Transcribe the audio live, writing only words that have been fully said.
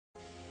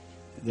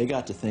They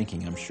got to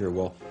thinking, I'm sure,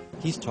 well,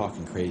 he's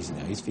talking crazy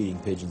now. He's feeding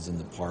pigeons in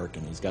the park,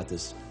 and he's got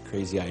this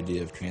crazy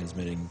idea of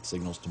transmitting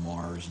signals to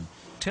Mars. And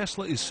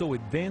Tesla is so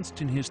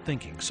advanced in his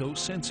thinking, so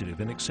sensitive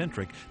and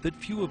eccentric, that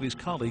few of his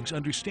colleagues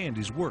understand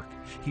his work.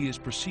 He is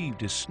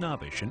perceived as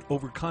snobbish and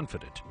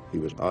overconfident. He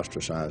was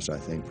ostracized, I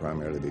think,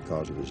 primarily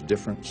because of his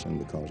difference and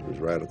because of his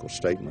radical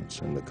statements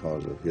and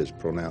because of his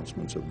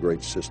pronouncements of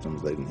great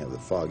systems. They didn't have the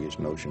foggiest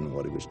notion of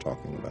what he was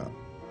talking about.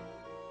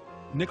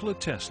 Nikola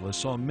Tesla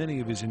saw many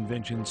of his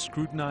inventions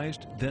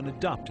scrutinized, then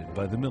adopted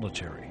by the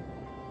military.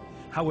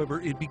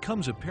 However, it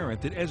becomes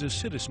apparent that as a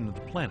citizen of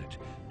the planet,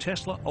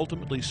 Tesla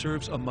ultimately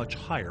serves a much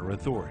higher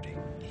authority.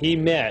 He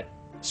met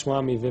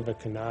Swami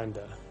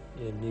Vivekananda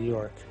in New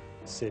York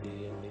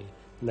City in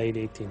the late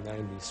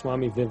 1890s.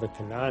 Swami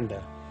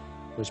Vivekananda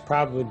was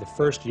probably the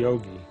first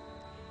yogi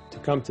to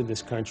come to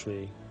this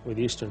country with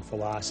Eastern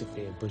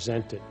philosophy and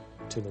present it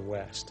to the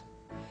West.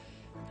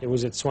 It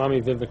was at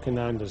Swami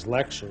Vivekananda's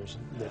lectures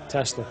that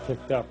Tesla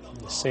picked up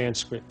the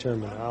Sanskrit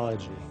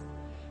terminology,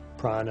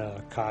 prana,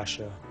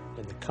 akasha,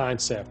 and the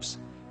concepts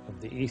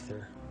of the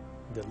ether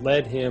that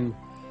led him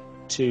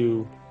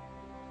to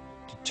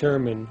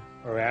determine,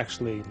 or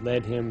actually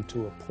led him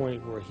to a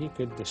point where he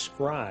could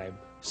describe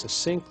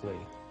succinctly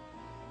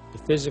the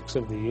physics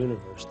of the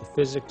universe, the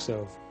physics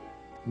of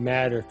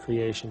matter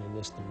creation in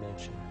this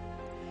dimension.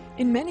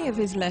 In many of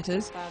his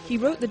letters, he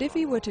wrote that if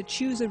he were to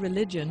choose a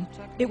religion,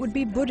 it would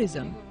be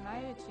Buddhism.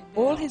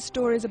 All his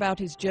stories about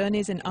his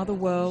journeys in other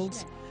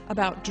worlds,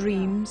 about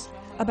dreams,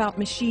 about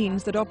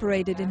machines that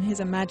operated in his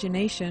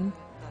imagination,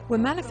 were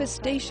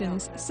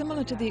manifestations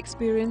similar to the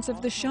experience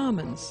of the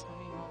shamans.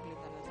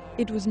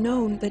 It was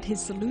known that his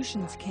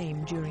solutions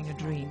came during a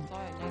dream.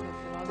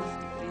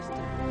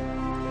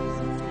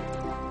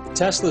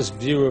 Tesla's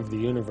view of the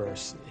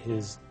universe,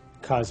 his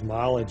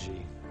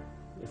cosmology,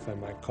 if I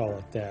might call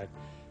it that,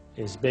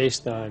 is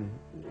based on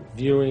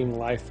viewing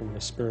life from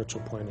a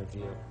spiritual point of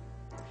view.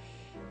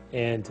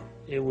 And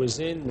it was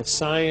in the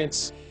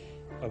science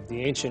of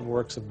the ancient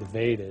works of the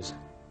Vedas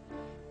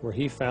where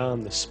he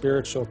found the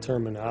spiritual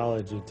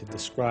terminology to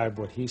describe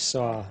what he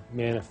saw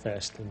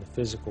manifest in the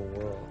physical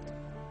world.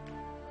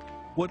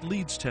 What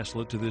leads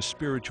Tesla to this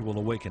spiritual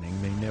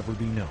awakening may never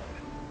be known.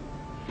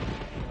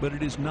 But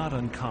it is not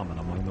uncommon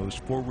among those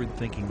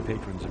forward-thinking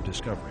patrons of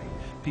discovery,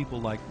 people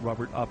like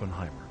Robert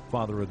Oppenheimer,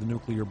 father of the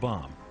nuclear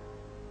bomb,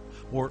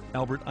 or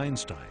Albert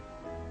Einstein,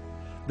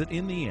 that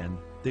in the end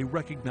they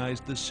recognize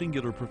the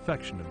singular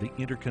perfection of the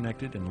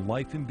interconnected and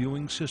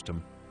life-imbuing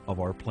system of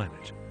our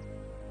planet.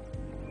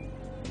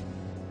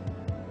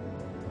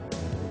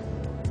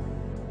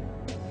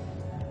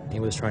 He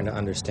was trying to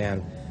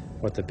understand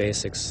what the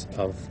basics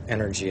of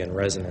energy and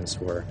resonance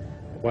were.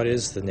 What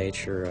is the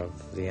nature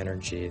of the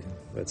energy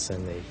that's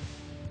in the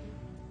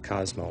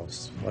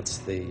cosmos? What's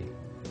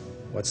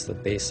the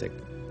basic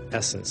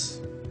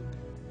essence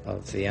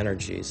of the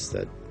energies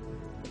that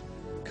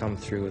come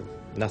through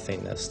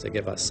nothingness to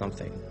give us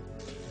something?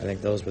 I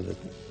think those were the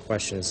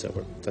questions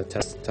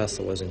that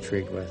Tesla was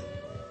intrigued with.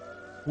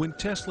 When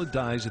Tesla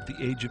dies at the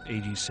age of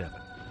 87,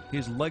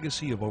 his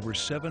legacy of over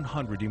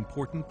 700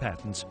 important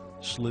patents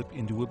slip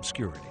into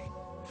obscurity,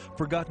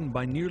 forgotten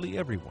by nearly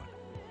everyone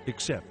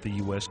except the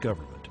U.S.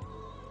 government.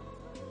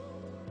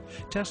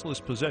 Tesla's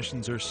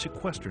possessions are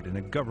sequestered in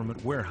a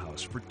government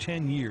warehouse for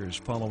 10 years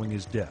following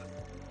his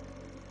death.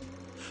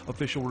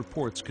 Official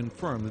reports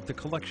confirm that the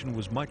collection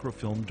was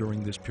microfilmed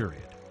during this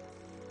period.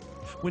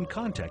 When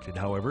contacted,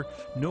 however,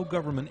 no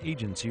government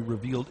agency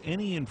revealed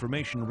any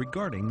information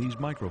regarding these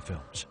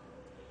microfilms.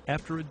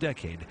 After a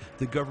decade,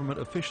 the government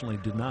officially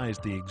denies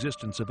the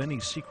existence of any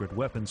secret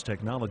weapons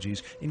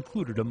technologies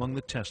included among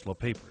the Tesla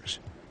papers.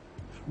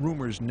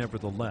 Rumors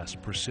nevertheless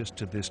persist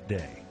to this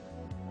day.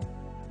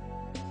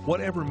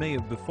 Whatever may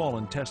have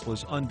befallen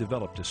Tesla's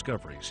undeveloped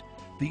discoveries,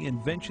 the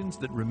inventions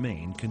that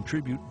remain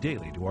contribute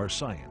daily to our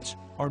science,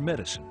 our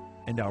medicine,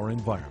 and our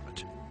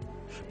environment.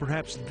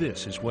 Perhaps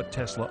this is what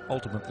Tesla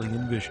ultimately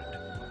envisioned.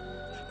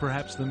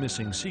 Perhaps the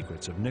missing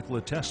secrets of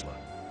Nikola Tesla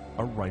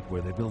are right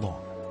where they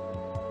belong.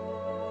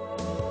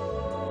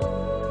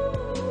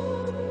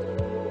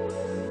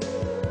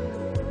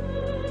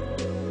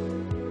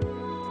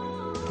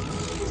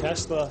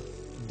 Tesla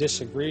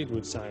disagreed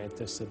with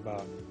scientists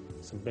about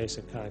some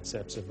basic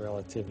concepts of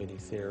relativity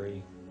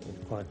theory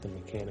and quantum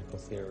mechanical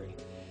theory,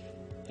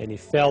 and he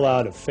fell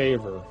out of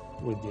favor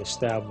with the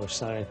established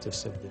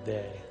scientists of the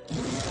day.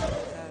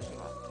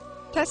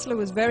 Tesla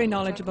was very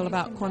knowledgeable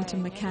about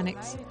quantum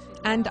mechanics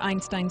and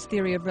Einstein's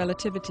theory of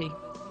relativity.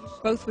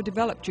 Both were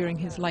developed during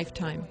his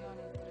lifetime.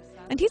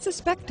 And he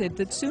suspected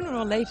that sooner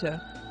or later,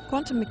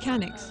 quantum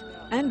mechanics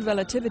and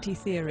relativity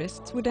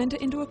theorists would enter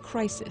into a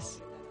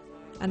crisis.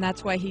 And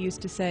that's why he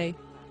used to say,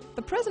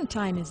 "The present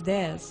time is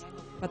theirs,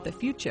 but the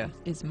future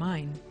is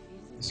mine."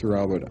 Sir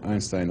Albert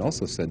Einstein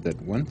also said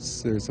that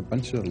once there's a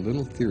bunch of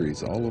little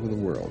theories all over the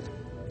world,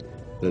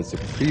 that it's a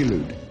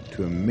prelude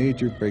to a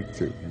major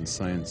breakthrough in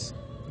science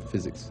and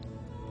physics.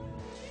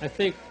 I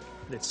think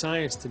that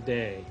science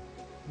today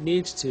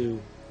needs to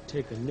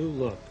take a new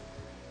look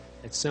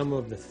at some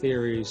of the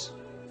theories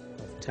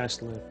of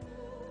Tesla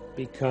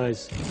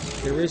because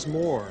there is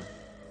more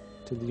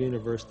to the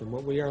universe than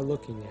what we are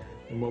looking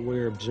at and what we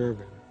are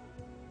observing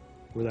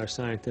with our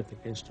scientific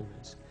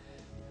instruments.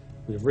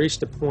 We've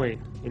reached a point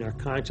in our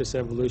conscious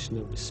evolution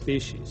of the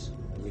species.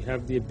 We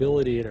have the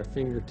ability at our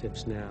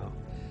fingertips now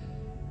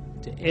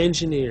to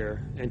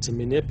engineer and to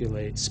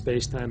manipulate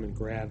space-time and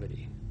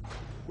gravity.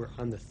 We're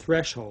on the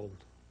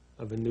threshold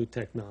of a new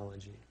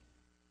technology.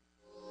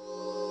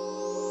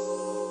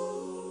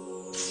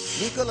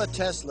 Nikola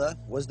Tesla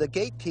was the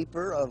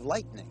gatekeeper of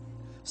lightning.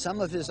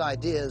 Some of his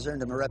ideas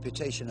earned him a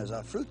reputation as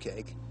a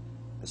fruitcake.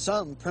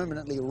 Some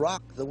permanently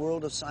rocked the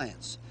world of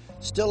science.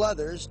 Still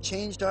others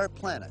changed our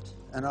planet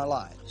and our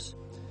lives.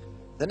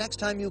 The next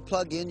time you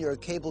plug in your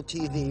cable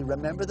TV,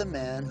 remember the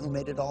man who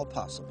made it all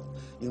possible.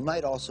 You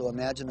might also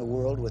imagine a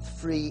world with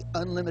free,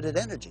 unlimited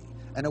energy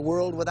and a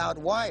world without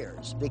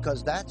wires,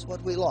 because that's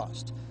what we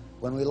lost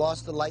when we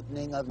lost the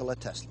lightning of Nikola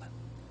Tesla.